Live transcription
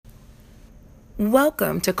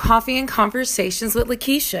Welcome to Coffee and Conversations with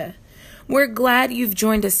Lakeisha. We're glad you've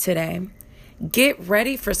joined us today. Get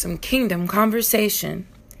ready for some kingdom conversation.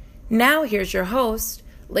 Now here's your host,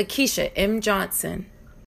 Lakeisha M. Johnson.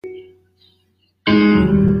 In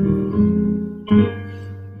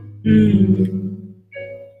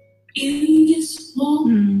this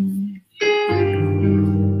moment,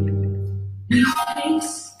 we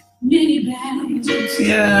face many battles.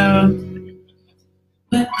 Yeah.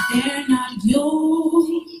 But they're not yours.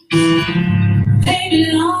 They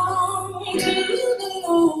belong to the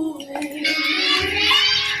Lord.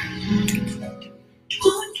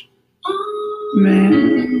 Put on.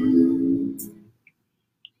 Man.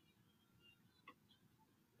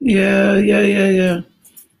 Yeah.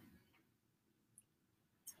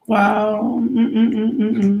 Wow.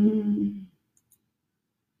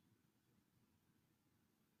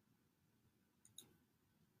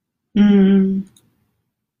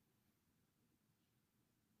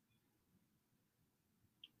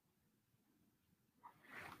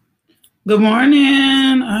 Good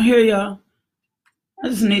morning. I hear y'all. I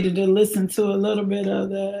just needed to listen to a little bit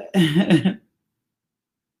of that.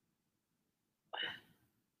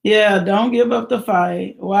 Yeah, don't give up the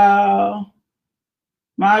fight. Wow.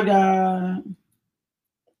 My God.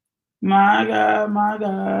 My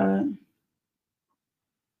God.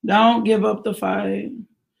 Don't give up the fight.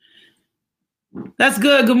 That's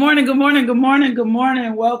good. Good morning.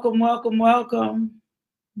 Welcome.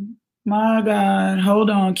 My God. Hold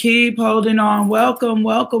on. Keep holding on. Welcome.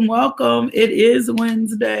 It is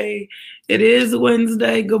Wednesday.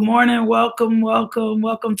 Good morning. Welcome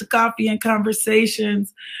to Coffee and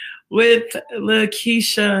Conversations with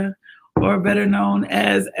Lakeisha, or better known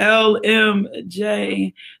as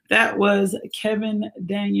LMJ. That was Kevin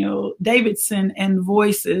Daniel Davidson and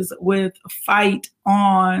Voices with Fight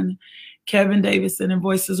On. Kevin Davidson and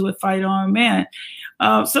Voices with Fight On. Man,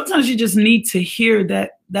 sometimes you just need to hear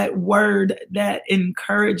that word that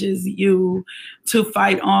encourages you to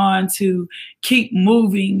fight on, to keep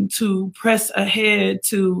moving, to press ahead,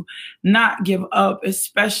 to not give up,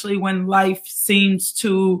 especially when life seems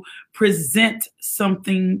to present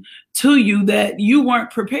something to you that you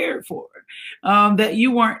weren't prepared for, that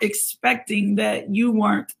you weren't expecting, that you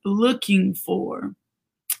weren't looking for.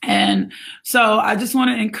 And so I just want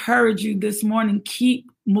to encourage you this morning, keep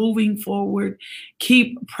moving forward,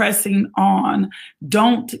 keep pressing on.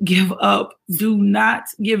 Don't give up. Do not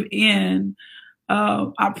give in.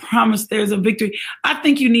 I promise there's a victory. I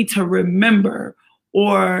think you need to remember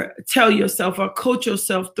or tell yourself or coach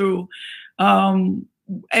yourself through and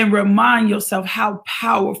remind yourself how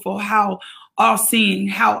powerful, how all-seeing,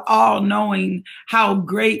 how all-knowing, how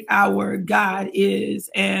great our God is.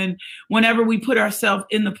 And whenever we put ourselves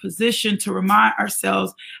in the position to remind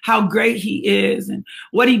ourselves how great he is and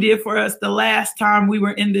what he did for us the last time we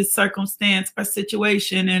were in this circumstance or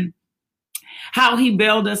situation, and how he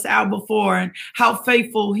bailed us out before and how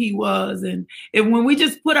faithful he was. And when we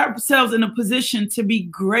just put ourselves in a position to be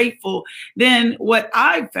grateful, then what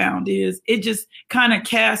I found is it just kind of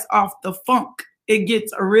casts off the funk. It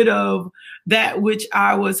gets rid of that which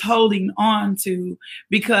I was holding on to,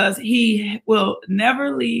 because he will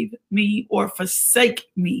never leave me or forsake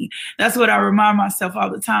me. That's what I remind myself all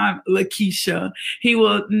the time, Lakeisha. He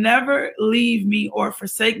will never leave me or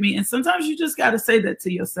forsake me. And sometimes you just got to say that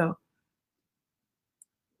to yourself.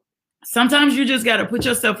 Sometimes you just got to put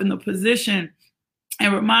yourself in the position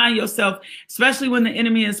and remind yourself, especially when the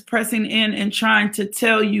enemy is pressing in and trying to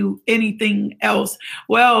tell you anything else.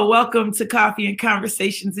 Well, welcome to Coffee and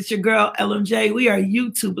Conversations. It's your girl, LMJ. We are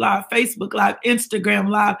YouTube Live, Facebook Live, Instagram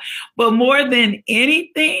Live. But more than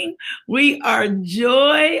anything, we are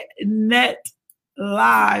JoyNet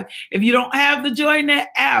Live. If you don't have the JoyNet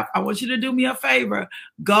app, I want you to do me a favor.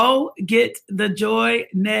 Go get the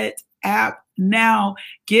JoyNet app now.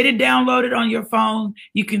 Get it downloaded on your phone.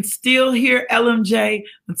 You can still hear LMJ.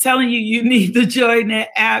 I'm telling you, you need the JoyNet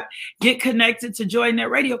app. Get connected to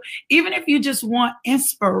JoyNet Radio. Even if you just want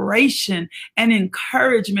inspiration and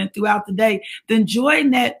encouragement throughout the day, then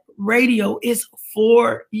JoyNet Radio is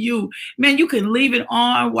for you. Man, you can leave it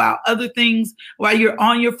on while you're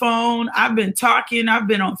on your phone. I've been talking, I've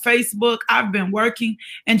been on Facebook, I've been working,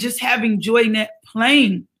 and just having JoyNet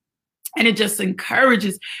playing, and it just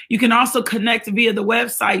encourages. You can also connect via the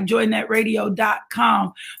website,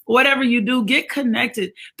 joynetradio.com. Whatever you do, get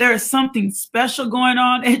connected. There is something special going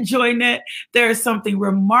on at JoyNet. There is something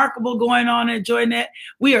remarkable going on at JoyNet.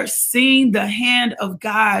 We are seeing the hand of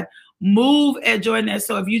God move at JoyNet.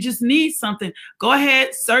 So if you just need something, go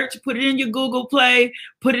ahead, search, put it in your Google Play,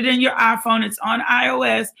 put it in your iPhone. It's on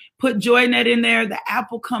iOS. Put JoyNet in there. The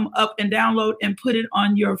app will come up and download and put it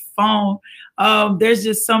on your phone. There's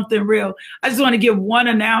just something real. I just want to give one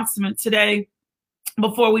announcement today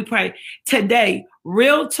before we pray. Today,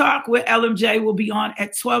 Real Talk with LMJ will be on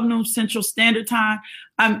at 12 noon Central Standard Time.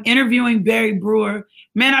 I'm interviewing Barry Brewer.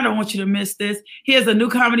 Man, I don't want you to miss this. He has a new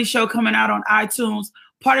comedy show coming out on iTunes.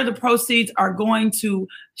 Part of the proceeds are going to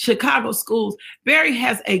Chicago schools. Barry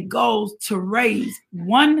has a goal to raise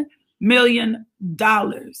 $1 million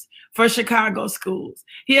for Chicago schools.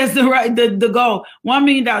 He has the goal, $1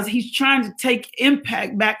 million. He's trying to take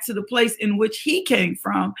impact back to the place in which he came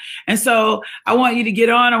from. And so I want you to get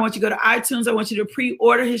on. I want you to go to iTunes. I want you to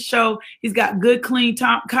pre-order his show. He's got good, clean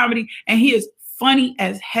comedy, and he is funny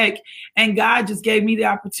as heck. And God just gave me the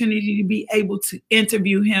opportunity to be able to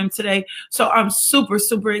interview him today. So I'm super,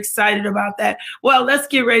 super excited about that. Well, let's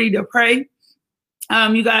get ready to pray.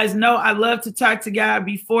 You guys know I love to talk to God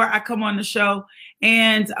before I come on the show.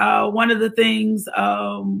 And one of the things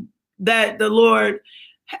that the Lord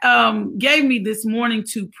gave me this morning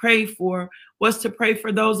to pray for was to pray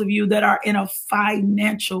for those of you that are in a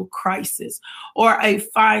financial crisis or a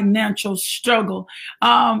financial struggle.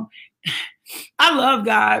 I love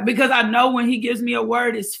God because I know when he gives me a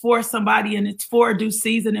word, it's for somebody and it's for a due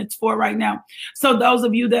season. It's for right now. So those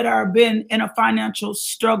of you that are been in a financial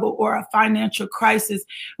struggle or a financial crisis,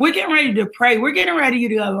 we're getting ready to pray. We're getting ready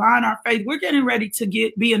to align our faith. We're getting ready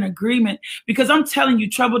to be in agreement, because I'm telling you,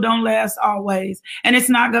 trouble don't last always. And it's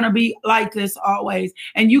not going to be like this always.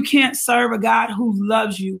 And you can't serve a God who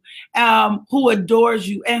loves you, who adores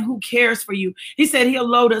you, and who cares for you. He said he'll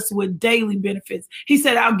load us with daily benefits. He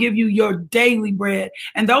said, I'll give you your daily bread.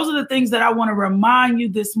 And those are the things that I want to remind you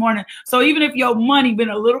this morning. So even if your money been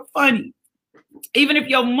a little funny,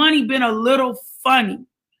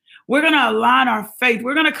 we're going to align our faith.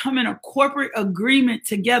 We're going to come in a corporate agreement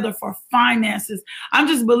together for finances. I'm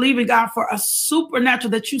just believing God for a supernatural,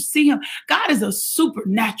 that you see him. God is a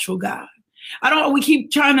supernatural God. We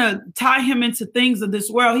keep trying to tie him into things of this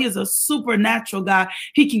world. He is a supernatural God.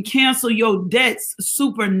 He can cancel your debts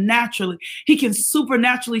supernaturally. He can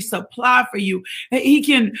supernaturally supply for you. He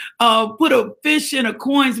can put a fish in a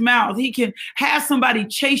coin's mouth. He can have somebody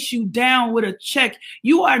chase you down with a check.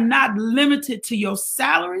 You are not limited to your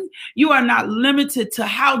salary. You are not limited to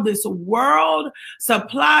how this world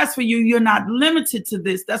supplies for you. You're not limited to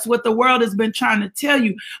this. That's what the world has been trying to tell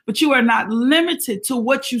you. But you are not limited to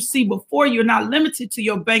what you see before you. You're not limited to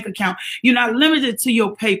your bank account. You're not limited to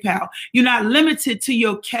your PayPal. You're not limited to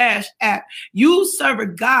your Cash App. You serve a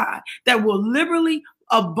God that will liberally,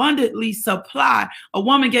 abundantly supply. A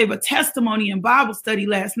woman gave a testimony in Bible study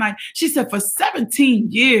last night. She said for 17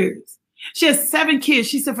 years, she has 7 kids.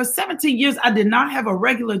 She said, for 17 years, I did not have a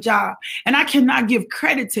regular job, and I cannot give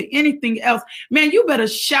credit to anything else. Man, you better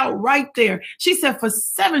shout right there. She said, for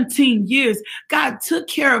 17 years, God took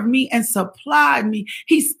care of me and supplied me.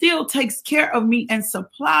 He still takes care of me and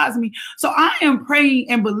supplies me. So I am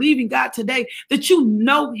praying and believing, God, today that you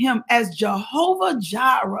know him as Jehovah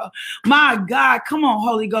Jireh. My God, come on,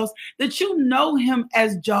 Holy Ghost, that you know him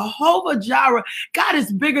as Jehovah Jireh. God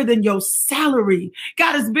is bigger than your salary.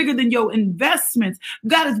 God is bigger than your investments.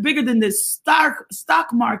 God is bigger than this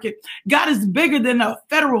stock market. God is bigger than a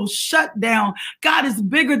federal shutdown. God is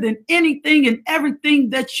bigger than anything and everything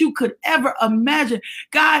that you could ever imagine.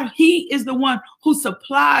 God, he is the one who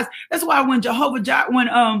supplies. That's why when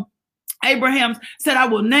Abraham said, I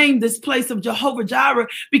will name this place of Jehovah Jireh,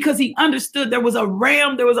 because he understood there was a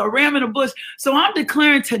ram in a bush. So I'm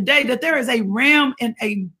declaring today that there is a ram in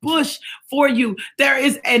a bush for you. There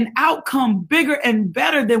is an outcome bigger and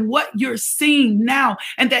better than what you're seeing now,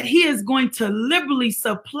 and that he is going to liberally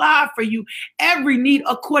supply for you every need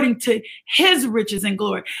according to his riches and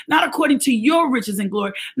glory, not according to your riches and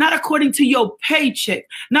glory, not according to your paycheck,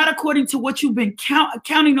 not according to what you've been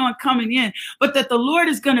counting on coming in, but that the Lord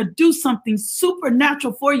is going to do something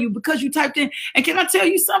supernatural for you because you typed in. And can I tell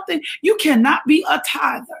you something? You cannot be a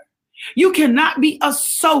tither. You cannot be a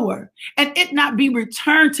sower and it not be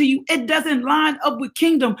returned to you. It doesn't line up with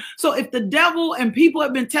kingdom. So if the devil and people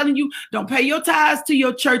have been telling you, don't pay your tithes to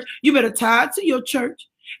your church, you better tithe to your church.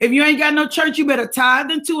 If you ain't got no church, you better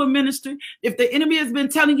tithe into a ministry. If the enemy has been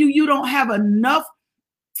telling you you don't have enough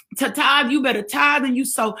to tithe, you better tithe and you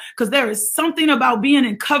sow, because there is something about being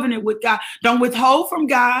in covenant with God. Don't withhold from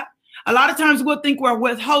God. A lot of times we'll think we're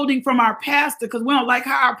withholding from our pastor because we don't like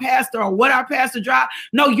how our pastor or what our pastor drive.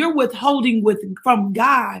 No, you're withholding from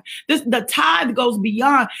God. The tithe goes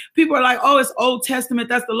beyond. People are like, oh, it's Old Testament.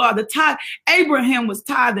 That's the law. The tithe, Abraham was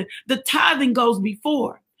tithing. The tithing goes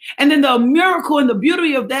before. And then the miracle and the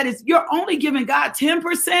beauty of that is you're only giving God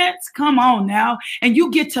 10%. Come on now. And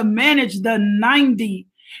you get to manage the 90.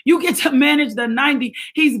 You get to manage the 90.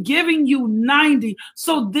 He's giving you 90.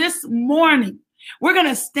 So this morning, we're going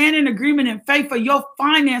to stand in agreement in faith for your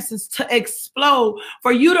finances to explode,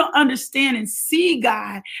 for you to understand and see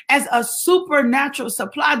God as a supernatural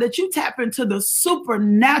supply, that you tap into the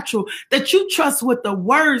supernatural, that you trust what the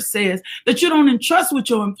word says, that you don't entrust what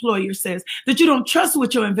your employer says, that you don't trust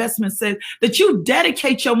what your investment says, that you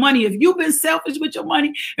dedicate your money. If you've been selfish with your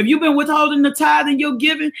money, if you've been withholding the tithe and you're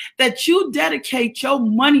giving, that you dedicate your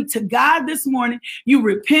money to God this morning. You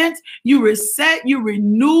repent, you reset, you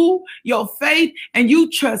renew your faith, and you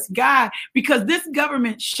trust God, because this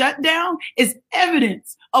government shutdown is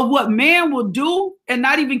evidence of what man will do and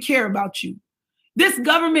not even care about you. This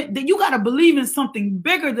government, that you got to believe in something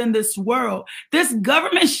bigger than this world. This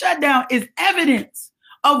government shutdown is evidence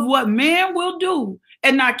of what man will do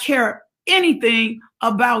and not care anything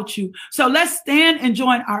about you. So let's stand and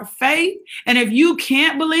join our faith. And if you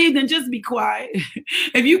can't believe, then just be quiet.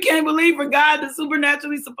 If you can't believe for God to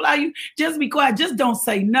supernaturally supply you, just be quiet. Just don't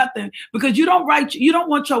say nothing, because you don't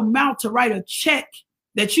want your mouth to write a check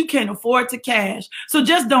that you can't afford to cash. So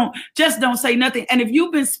just don't say nothing. And if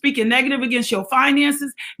you've been speaking negative against your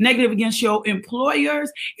finances, negative against your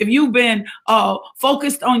employers, if you've been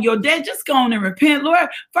focused on your debt, just go on and repent. Lord,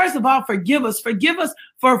 first of all, forgive us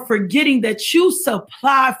for forgetting that you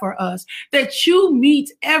supply for us, that you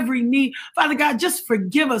meet every need. Father God, just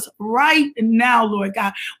forgive us right now, Lord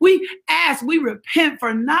God. We repent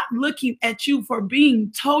for not looking at you for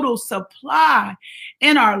being total supply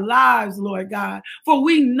in our lives, Lord God. For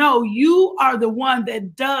we know you are the one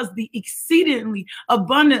that does the exceedingly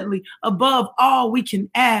abundantly above all we can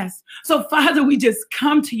ask. So Father, we just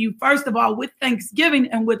come to you, first of all, with thanksgiving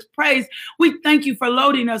and with praise. We thank you for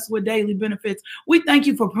loading us with daily benefits. We thank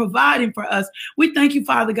you for providing for us. We thank you,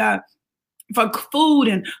 Father God, for food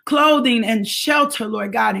and clothing and shelter,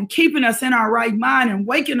 Lord God, and keeping us in our right mind and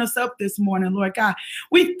waking us up this morning, Lord God.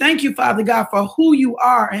 We thank you, Father God, for who you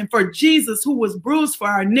are, and for Jesus, who was bruised for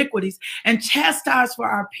our iniquities and chastised for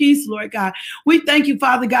our peace, Lord God. We thank you,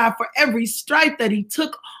 Father God, for every stripe that he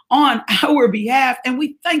took on our behalf. And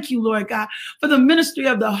we thank you, Lord God, for the ministry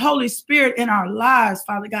of the Holy Spirit in our lives,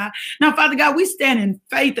 Father God. Now, Father God, we stand in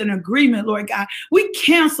faith and agreement, Lord God. We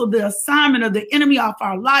cancel the assignment of the enemy off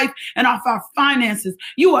our life and off our finances.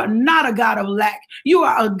 You are not a God of lack. You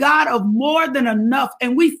are a God of more than enough.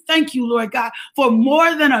 And we thank you, Lord God, for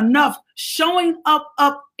more than enough showing up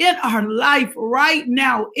in our life right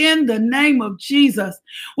now in the name of Jesus.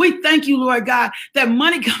 We thank you, Lord God, that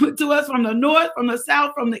money coming to us from the north, from the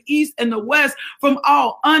south, from the east and the west, from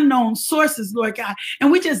all unknown sources, Lord God.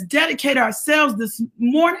 And we just dedicate ourselves this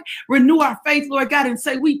morning, renew our faith, Lord God, and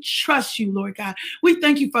say, we trust you, Lord God. We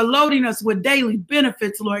thank you for loading us with daily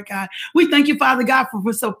benefits, Lord God. We thank you, Father God,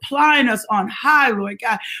 for supplying us on high, Lord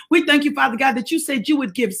God. We thank you, Father God, that you said you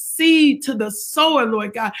would give seed to the sower,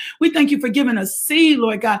 Lord God. We thank you for giving us seed,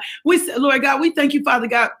 Lord God. We said, Lord God, we thank you, Father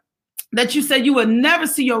God, that you said you would never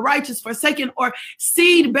see your righteous forsaken or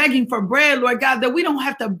seed begging for bread, Lord God, that we don't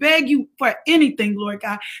have to beg you for anything, Lord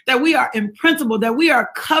God, that we are in principle, that we are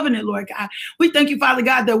covenant, Lord God. We thank you, Father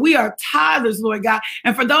God, that we are tithers, Lord God.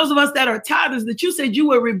 And for those of us that are tithers, that you said you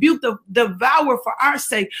would rebuke the devourer for our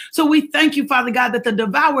sake. So we thank you, Father God, that the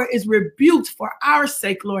devourer is rebuked for our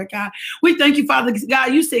sake, Lord God. We thank you, Father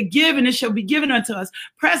God, you said give and it shall be given unto us.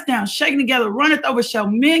 Pressed down, shaken together, runneth over, shall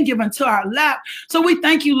men give unto our lap. So we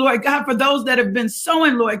thank you, Lord God, for those that have been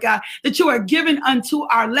sowing, Lord God, that you are giving unto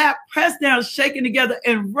our lap, pressed down, shaken together,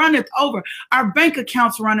 and runneth over. Our bank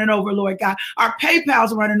accounts running over, Lord God. Our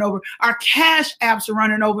PayPal's running over. Our cash apps are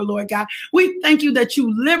running over, Lord God. We thank you that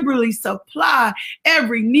you liberally supply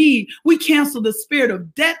every need. We cancel the spirit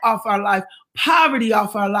of debt off our life, poverty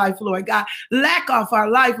off our life, Lord God, lack off our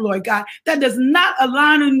life, Lord God, that does not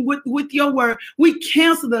align with your word. We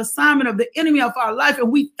cancel the assignment of the enemy of our life.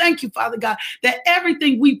 And we thank you, Father God, that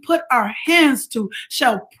everything we put our hands to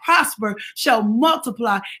shall prosper, shall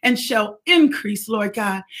multiply, and shall increase, Lord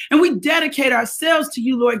God. And we dedicate ourselves to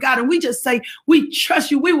you, Lord God. And we just say, we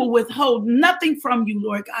trust you. We will withhold nothing from you,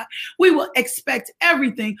 Lord God. We will expect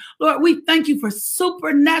everything. Lord, we thank you for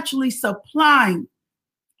supernaturally supplying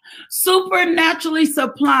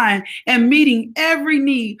and meeting every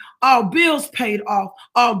need, all bills paid off,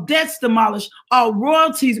 all debts demolished, all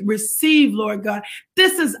royalties received, Lord God.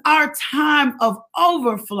 This is our time of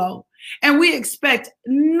overflow. And we expect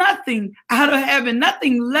nothing out of heaven,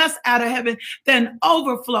 nothing less out of heaven than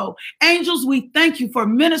overflow. Angels, we thank you for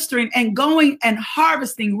ministering and going and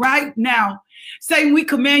harvesting right now. Satan, we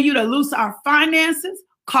command you to loose our finances,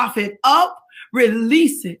 cough it up,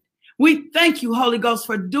 Release it. We thank you, Holy Ghost,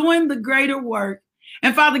 for doing the greater work.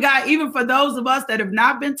 And Father God, even for those of us that have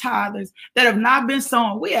not been tithers, that have not been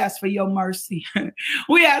sown, we ask for your mercy.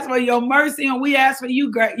 We ask for your mercy, and we ask for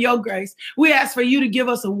you, your grace. We ask for you to give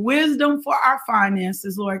us a wisdom for our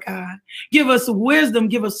finances, Lord God. Give us wisdom,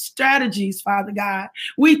 give us strategies, Father God.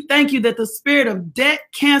 We thank you that the spirit of debt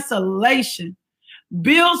cancellation,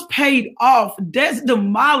 bills paid off, debts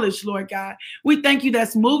demolished, Lord God. We thank you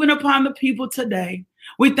that's moving upon the people today.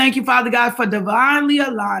 We thank you, Father God, for divinely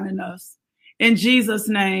aligning us. In Jesus'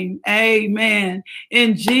 name, amen.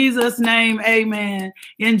 In Jesus' name, amen.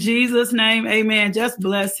 In Jesus' name, amen. Just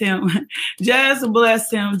bless him. Just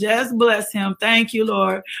bless him. Just bless him. Thank you,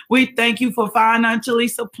 Lord. We thank you for financially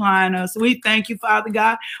supplying us. We thank you, Father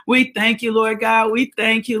God. We thank you, Lord God. We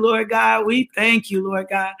thank you, Lord God. We thank you, Lord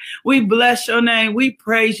God. We bless your name. We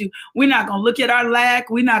praise you. We're not going to look at our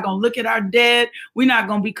lack. We're not going to look at our debt. We're not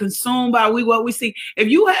going to be consumed by what we see. If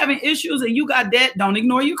you having issues and you got debt, don't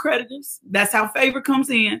ignore your creditors. That's how favor comes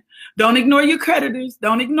in. Don't ignore your creditors.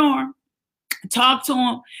 Don't ignore them. Talk to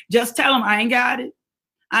them. Just tell them, I ain't got it.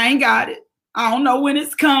 I ain't got it. I don't know when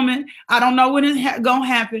it's coming. I don't know when it's going to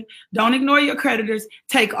happen. Don't ignore your creditors.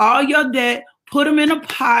 Take all your debt, put them in a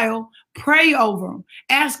pile, pray over them.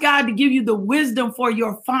 Ask God to give you the wisdom for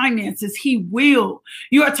your finances. He will.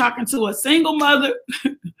 You are talking to a single mother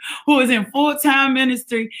who is in full-time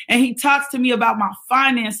ministry, and he talks to me about my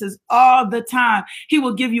finances all the time. He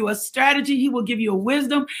will give you a strategy. He will give you a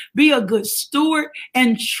wisdom. Be a good steward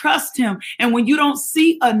and trust him. And when you don't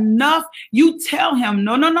see enough, you tell him,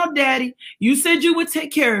 no, daddy, you said you would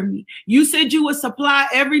take care of me. You said you would supply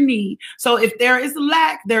every need. So if there is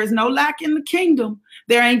lack, there is no lack in the kingdom.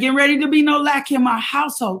 There ain't getting ready to be no lack in my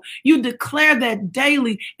household. You declare that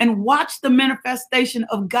daily and watch the manifestation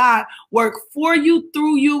of God work for you,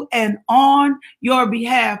 through you, and on your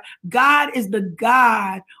behalf. God is the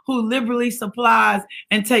God who liberally supplies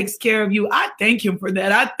and takes care of you. I thank him for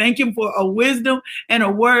that. I thank him for a wisdom and a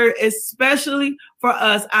word, especially for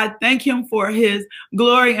us. I thank him for his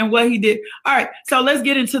glory and what he did. All right, so let's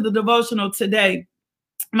get into the devotional today.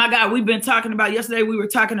 My God, we've been talking about, yesterday we were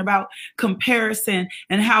talking about comparison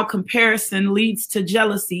and how comparison leads to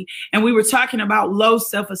jealousy. And we were talking about low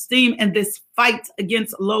self-esteem and this fight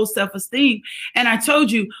against low self-esteem. And I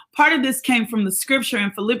told you part of this came from the scripture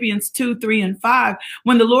in Philippians 2, 3, and 5,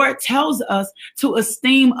 when the Lord tells us to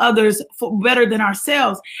esteem others better than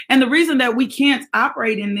ourselves. And the reason that we can't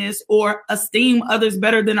operate in this or esteem others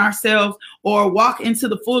better than ourselves or walk into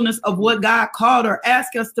the fullness of what God called or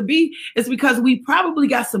asked us to be is because we probably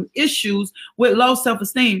got some issues with low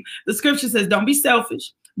self-esteem. The scripture says, don't be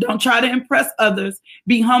selfish. Don't try to impress others.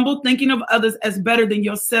 Be humble, thinking of others as better than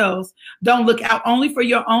yourselves. Don't look out only for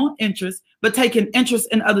your own interests, but take an interest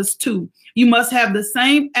in others too. You must have the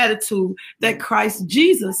same attitude that Christ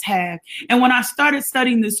Jesus had. And when I started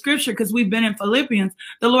studying the scripture, because we've been in Philippians,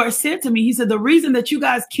 the Lord said to me, he said, the reason that you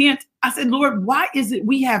guys can't, I said, Lord, why is it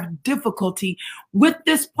we have difficulty with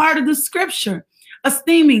this part of the scripture?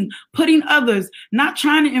 Esteeming, putting others, not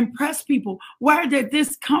trying to impress people. Where did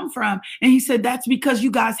this come from? And he said, that's because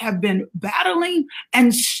you guys have been battling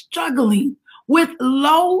and struggling with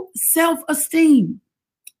low self-esteem.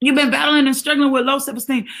 You've been battling and struggling with low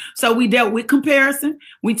self-esteem. So we dealt with comparison.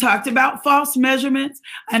 We talked about false measurements.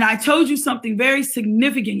 And I told you something very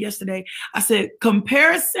significant yesterday. I said,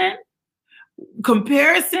 comparison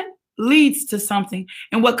leads to something.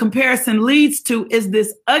 And what comparison leads to is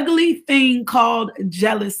this ugly thing called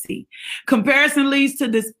jealousy. Comparison leads to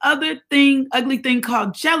this ugly thing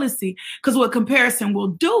called jealousy. Because what comparison will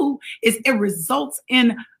do is it results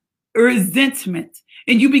in resentment.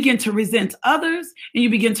 And you begin to resent others, and you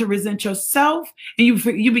begin to resent yourself, and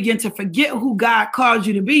you begin to forget who God called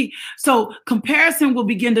you to be. So comparison will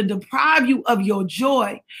begin to deprive you of your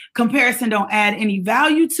joy. Comparison don't add any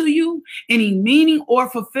value to you, any meaning or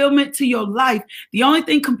fulfillment to your life. The only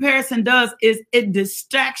thing comparison does is it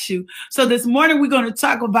distracts you. So this morning we're going to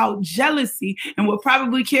talk about jealousy, and we'll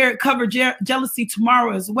probably cover jealousy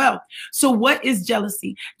tomorrow as well. So what is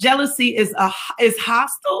jealousy? Jealousy is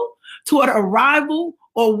hostile toward a rival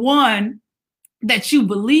or one that you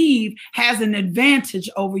believe has an advantage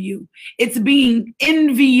over you. It's being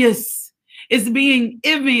envious. It's being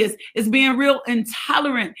envious. It's being real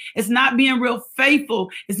intolerant. It's not being real faithful.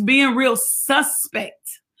 It's being real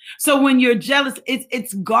suspect. So when you're jealous,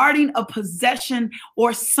 it's guarding a possession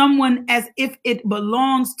or someone as if it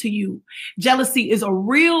belongs to you. Jealousy is a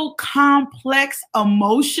real complex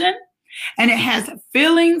emotion. And it has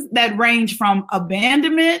feelings that range from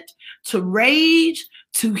abandonment to rage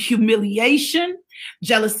to humiliation.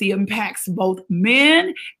 Jealousy impacts both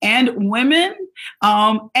men and women.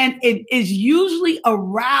 And it is usually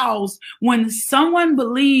aroused when someone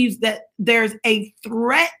believes that there's a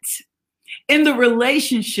threat in the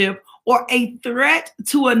relationship or a threat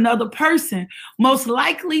to another person. Most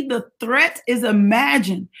likely the threat is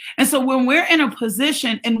imagined. And so when we're in a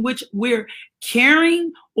position in which we're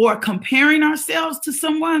caring or comparing ourselves to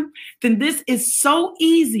someone, then this is so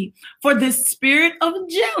easy for this spirit of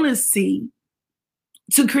jealousy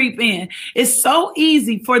to creep in. It's so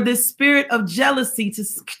easy for this spirit of jealousy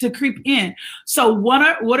to creep in. So what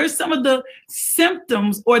are some of the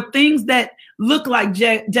symptoms or things that look like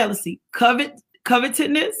jealousy?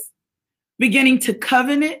 Covetousness, beginning to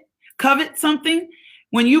covet something.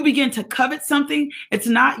 When you begin to covet something, it's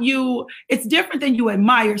different than you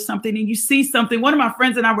admire something and you see something. One of my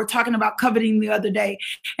friends and I were talking about coveting the other day,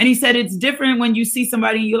 and he said it's different when you see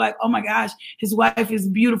somebody and you're like, oh my gosh, his wife is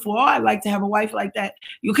beautiful. Oh, I'd like to have a wife like that.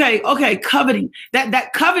 Okay, coveting.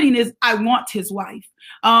 That coveting is I want his wife.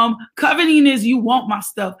 Coveting is you want my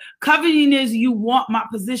stuff. Coveting is you want my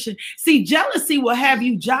position. See, jealousy will have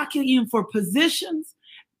you jockeying for positions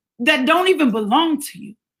that don't even belong to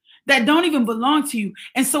you.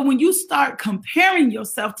 And so when you start comparing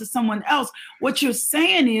yourself to someone else, what you're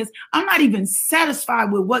saying is, I'm not even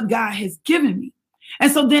satisfied with what God has given me.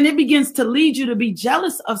 And so then it begins to lead you to be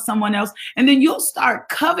jealous of someone else. And then you'll start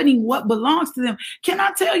coveting what belongs to them. Can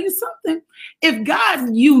I tell you something? If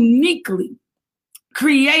God uniquely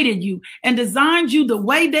created you and designed you the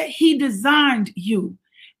way that he designed you,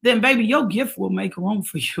 then baby, your gift will make room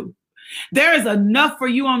for you. There is enough for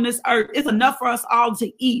you on this earth. It's enough for us all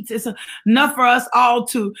to eat. It's enough for us all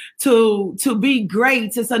to be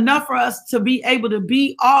great. It's enough for us to be able to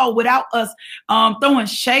be all without us throwing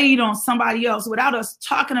shade on somebody else, without us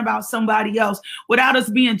talking about somebody else, without us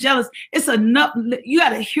being jealous. It's enough. You got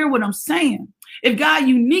to hear what I'm saying. If God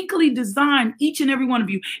uniquely designed each and every one of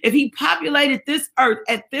you, if he populated this earth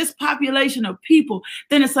at this population of people,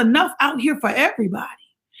 then it's enough out here for everybody.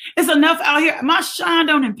 It's enough out here. My shine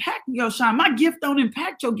don't impact your shine. My gift don't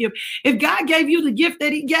impact your gift. If God gave you the gift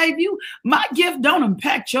that he gave you, my gift don't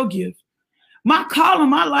impact your gift. My call on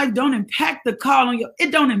my life don't impact the call on your, it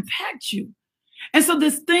don't impact you. And so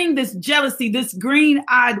this jealousy, this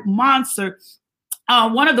green-eyed monster,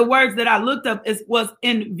 one of the words that I looked up was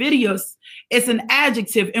invidious. It's an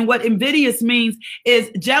adjective. And what invidious means is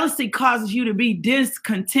jealousy causes you to be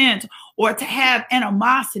discontent or to have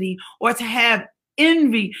animosity or to have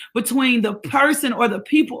envy between the person or the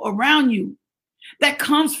people around you. That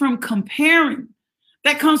comes from comparing.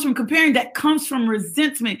 That comes from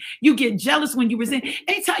resentment. You get jealous when you resent.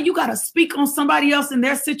 Anytime you got to speak on somebody else in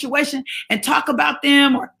their situation and talk about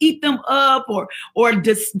them or eat them up or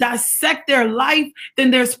dissect their life,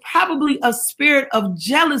 then there's probably a spirit of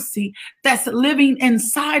jealousy that's living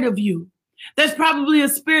inside of you. There's probably a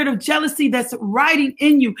spirit of jealousy that's riding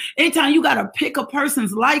in you. Anytime you got to pick a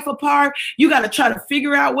person's life apart, you got to try to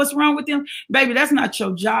figure out what's wrong with them. Baby, that's not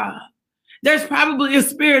your job. There's probably a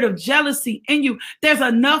spirit of jealousy in you. There's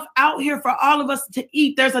enough out here for all of us to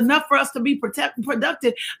eat. There's enough for us to be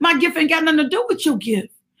productive. My gift ain't got nothing to do with your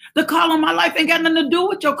gift. The call on my life ain't got nothing to do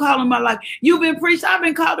with your call on my life. You've been preached. I've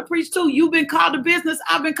been called to preach too. You've been called to business.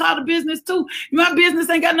 I've been called to business too. My business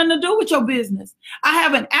ain't got nothing to do with your business. I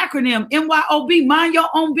have an acronym, MYOB, mind your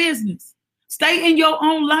own business. Stay in your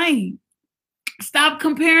own lane. Stop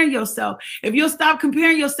comparing yourself. If you'll stop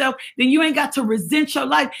comparing yourself, then you ain't got to resent your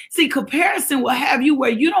life. See, comparison will have you where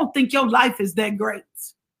you don't think your life is that great.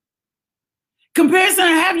 Comparison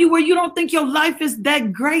will have you where you don't think your life is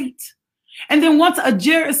that great. And then once a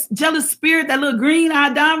jealous spirit, that little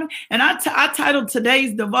green-eyed diamond, and I titled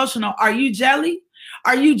today's devotional, Are You Jelly?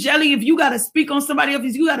 Are you jelly? If you got to speak on somebody else,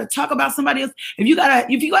 if you got to talk about somebody else, if you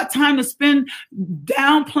got time to spend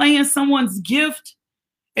downplaying someone's gift,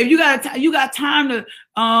 if you got time to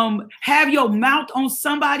have your mouth on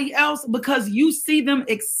somebody else because you see them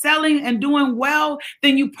excelling and doing well,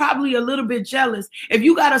 then you probably a little bit jealous. If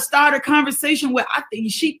you got to start a conversation where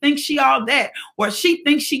she thinks she all that, or she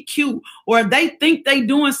thinks she cute, or they think they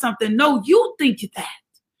doing something. No, you think that.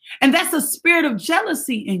 And that's a spirit of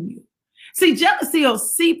jealousy in you. See, jealousy will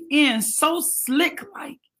seep in so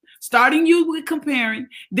slick-like. Starting you with comparing,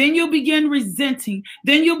 then you'll begin resenting,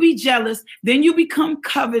 then you'll be jealous, then you become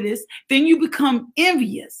covetous, then you become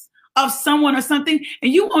envious of someone or something,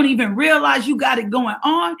 and you won't even realize you got it going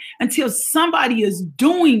on until somebody is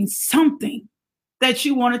doing something that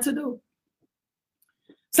you wanted to do.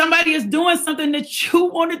 Somebody is doing something that you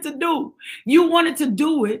wanted to do. You wanted to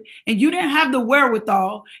do it, and you didn't have the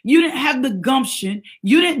wherewithal. You didn't have the gumption.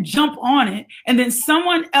 You didn't jump on it, and then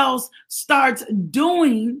someone else starts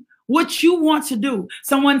doing what you want to do.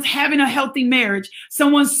 Someone's having a healthy marriage.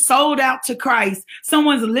 Someone's sold out to Christ.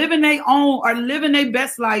 Someone's living their own or living their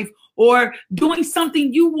best life or doing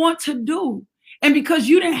something you want to do. And because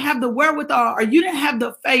you didn't have the wherewithal, or you didn't have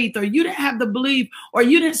the faith, or you didn't have the belief, or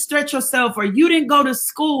you didn't stretch yourself, or you didn't go to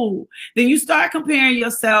school, then you start comparing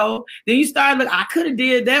yourself. Then you start, look, I could have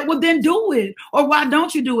did that. Well, then do it. Or why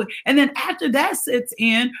don't you do it? And then after that sits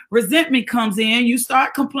in, resentment comes in. You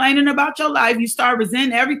start complaining about your life. You start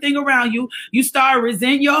resenting everything around you. You start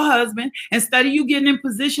resenting your husband. Instead of you getting in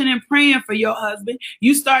position and praying for your husband,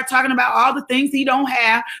 you start talking about all the things he don't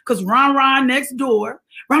have because Ron next door,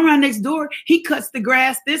 he cuts the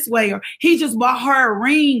grass this way, or he just bought her a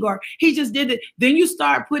ring, or he just did it. Then you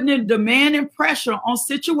start putting in demand and pressure on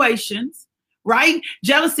situations, right?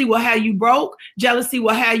 Jealousy will have you broke. Jealousy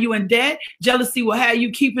will have you in debt. Jealousy will have you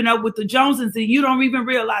keeping up with the Joneses and you don't even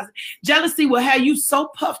realize it. Jealousy will have you so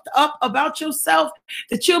puffed up about yourself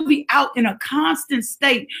that you'll be out in a constant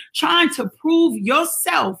state trying to prove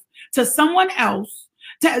yourself to someone else,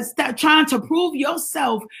 trying to prove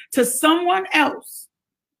yourself to someone else.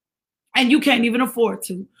 And you can't even afford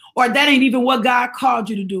to, or that ain't even what God called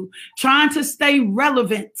you to do. Trying to stay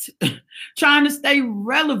relevant,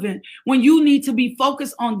 when you need to be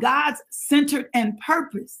focused on God's centered and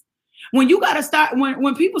purpose. When you got to start,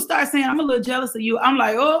 when people start saying, I'm a little jealous of you, I'm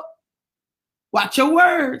like, oh, watch your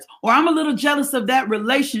words. Or I'm a little jealous of that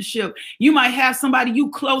relationship. You might have somebody you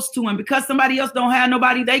close to, and because somebody else don't have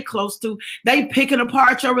nobody they close to, they picking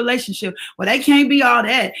apart your relationship. Well, they can't be all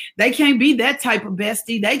that. They can't be that type of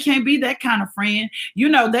bestie. They can't be that kind of friend. You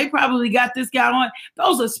know, they probably got this guy on.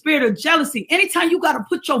 Those are spirit of jealousy. Anytime you got to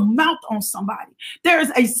put your mouth on somebody, there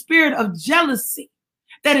is a spirit of jealousy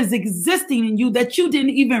that is existing in you that you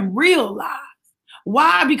didn't even realize.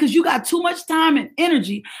 Why? Because you got too much time and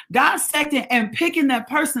energy dissecting and picking that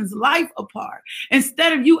person's life apart.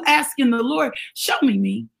 Instead of you asking the Lord, show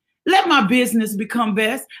me. Let my business become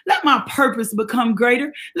best. Let my purpose become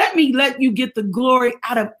greater. Let me let you get the glory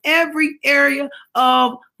out of every area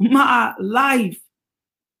of my life.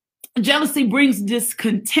 Jealousy brings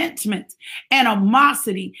discontentment,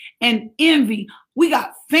 animosity, and envy. We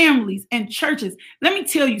got families and churches. Let me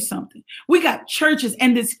tell you something. We got churches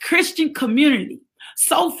and this Christian community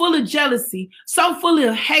so full of jealousy, so full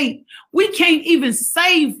of hate. We can't even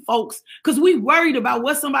save folks because we worried about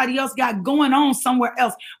what somebody else got going on somewhere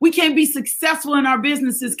else. We can't be successful in our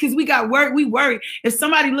businesses because we got worried. We worry if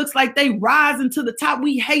somebody looks like they rising to the top,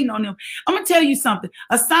 we hating on them. I'm going to tell you something.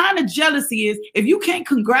 A sign of jealousy is if you can't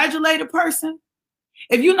congratulate a person,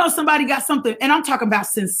 if you know somebody got something, and I'm talking about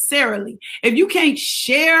sincerely, if you can't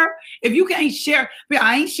share, I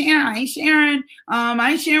ain't sharing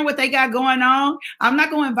what they got going on. I'm not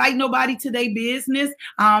going to invite nobody to their business.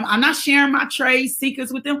 I'm not sharing my trade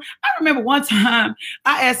secrets with them. I remember one time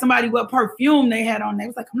I asked somebody what perfume they had on. They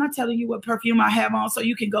was like, I'm not telling you what perfume I have on so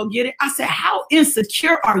you can go get it. I said, how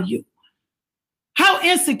insecure are you? How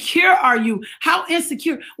insecure are you? How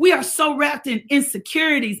insecure? We are so wrapped in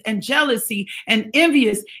insecurities and jealousy and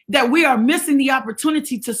envious that we are missing the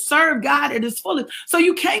opportunity to serve God at his fullest. So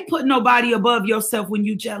you can't put nobody above yourself when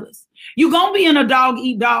you're jealous. You're going to be in a dog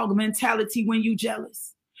eat dog mentality when you're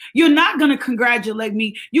jealous. You're not going to congratulate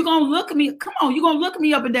me. You're going to look at me. Come on. You're going to look at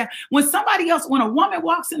me up and down. When a woman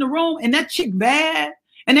walks in the room and that chick bad,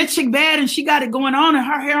 and she got it going on and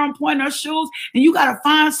her hair on point and her shoes, and you got to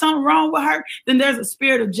find something wrong with her, then there's a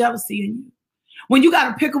spirit of jealousy in you. When you got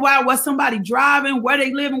to pick out what somebody driving, where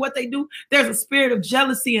they live and what they do, there's a spirit of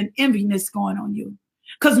jealousy and enviness going on you.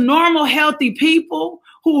 Because normal, healthy people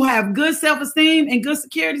who have good self-esteem and good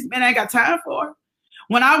securities, man, I ain't got time for it.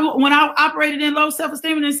 When I operated in low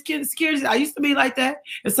self-esteem and insecurities, I used to be like that.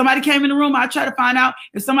 If somebody came in the room, I try to find out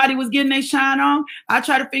if somebody was getting their shine on. I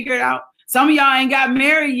try to figure it out. Some of y'all ain't got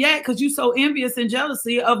married yet because you're so envious and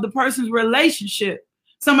jealousy of the person's relationship,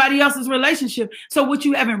 somebody else's relationship. So what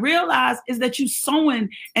you haven't realized is that you sowing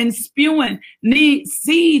and spewing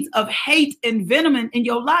seeds of hate and venom in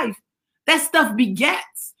your life. That stuff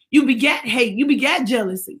begats. You begat hate. You begat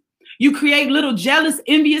jealousy. You create little jealous,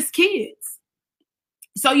 envious kids.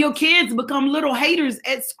 So your kids become little haters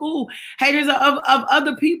at school, haters of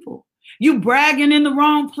other people. You bragging in the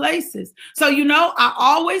wrong places. So, I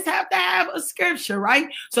always have to have a scripture, right?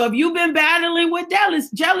 So if you've been battling with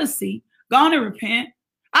jealousy, go on and repent.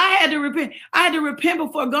 I had to repent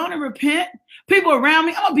before going to repent. People around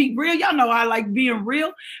me, I'm gonna be real. Y'all know I like being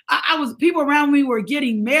real. People around me were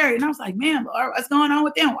getting married, and I was like, man, Lord, what's going on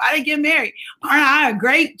with them? Why they get married? Aren't I a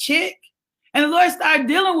great chick? And the Lord started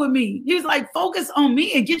dealing with me. He was like, focus on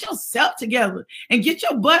me and get yourself together and get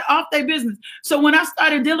your butt off their business. So when I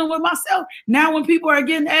started dealing with myself, now when people are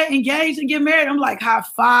getting engaged and get married, I'm like, high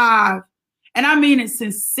five. And I mean it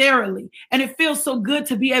sincerely. And it feels so good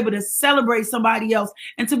to be able to celebrate somebody else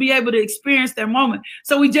and to be able to experience their moment.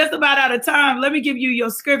 So we just about out of time. Let me give you your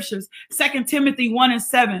scriptures. 2 Timothy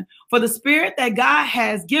 1:7. For the spirit that God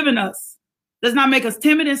has given us does not make us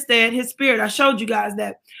timid. Instead, his spirit, I showed you guys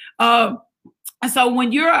that. And so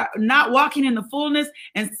when you're not walking in the fullness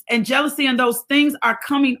and jealousy and those things are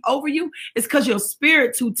coming over you, it's because your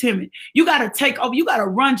spirit too timid. You got to take over. You got to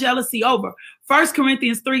run jealousy over. 1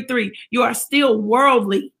 Corinthians 3:3, you are still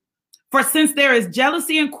worldly. For since there is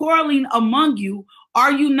jealousy and quarreling among you,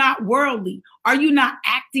 are you not worldly? Are you not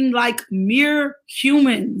acting like mere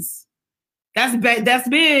humans? That's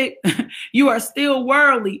big. You are still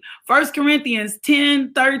worldly. 1 Corinthians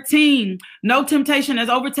 10:13. No temptation has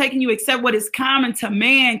overtaken you except what is common to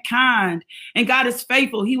mankind. And God is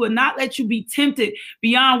faithful. He will not let you be tempted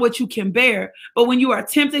beyond what you can bear. But when you are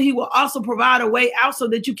tempted, he will also provide a way out so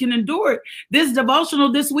that you can endure it. This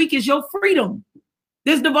devotional this week is your freedom.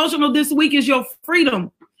 This devotional this week is your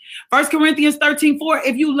freedom. 1 Corinthians 13:4.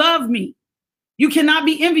 If you love me, you cannot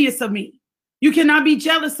be envious of me. You cannot be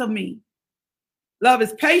jealous of me. Love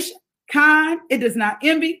is patient, kind, it does not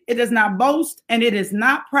envy, it does not boast, and it is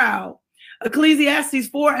not proud. Ecclesiastes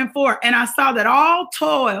 4:4. And I saw that all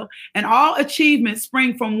toil and all achievement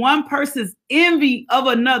spring from one person's envy of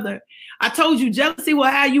another. I told you, jealousy will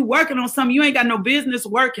have you working on something you ain't got no business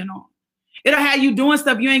working on. It'll have you doing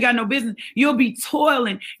stuff you ain't got no business. You'll be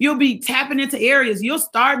toiling. You'll be tapping into areas. You'll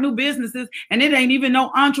start new businesses, and it ain't even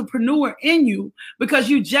no entrepreneur in you because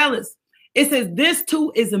you jealous. It says this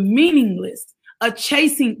too is meaningless. A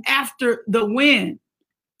chasing after the wind.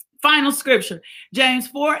 Final scripture, James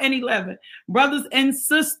 4:11. Brothers and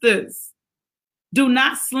sisters, do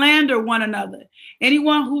not slander one another.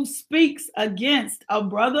 Anyone who speaks against a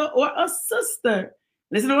brother or a sister,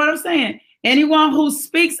 listen to what I'm saying. Anyone who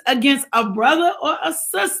speaks against a brother or a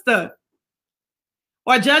sister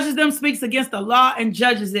or judges them speaks against the law and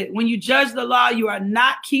judges it. When you judge the law, you are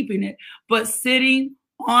not keeping it, but sitting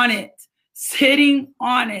on it. Sitting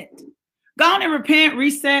on it. Go on and repent,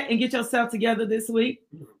 reset, and get yourself together this week.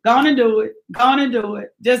 Go on and do it. Go on and do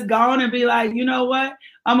it. Just go on and be like, you know what?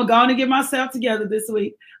 I'm going to go on and get myself together this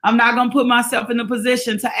week. I'm not going to put myself in the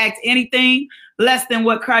position to act anything less than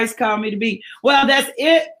what Christ called me to be. Well, that's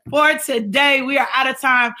it for today. We are out of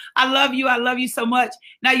time. I love you. I love you so much.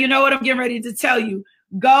 Now, you know what I'm getting ready to tell you.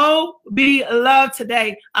 Go be loved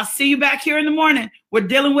today. I'll see you back here in the morning. We're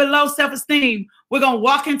dealing with low self-esteem. We're going to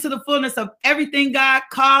walk into the fullness of everything God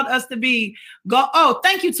called us to be. Go. Oh,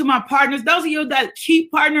 thank you to my partners. Those of you that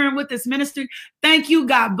keep partnering with this ministry. Thank you.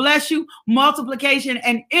 God bless you. Multiplication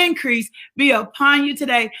and increase be upon you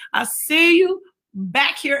today. I'll see you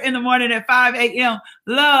back here in the morning at 5 a.m.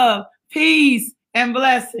 Love, peace, and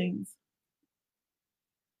blessings.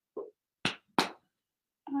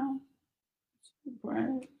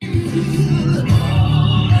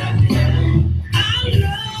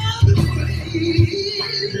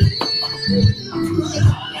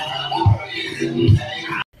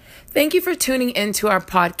 Thank you for tuning into our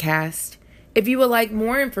podcast. If you would like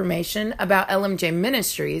more information about LMJ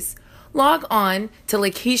Ministries, log on to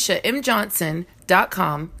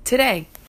LakeishaMJohnson.com today.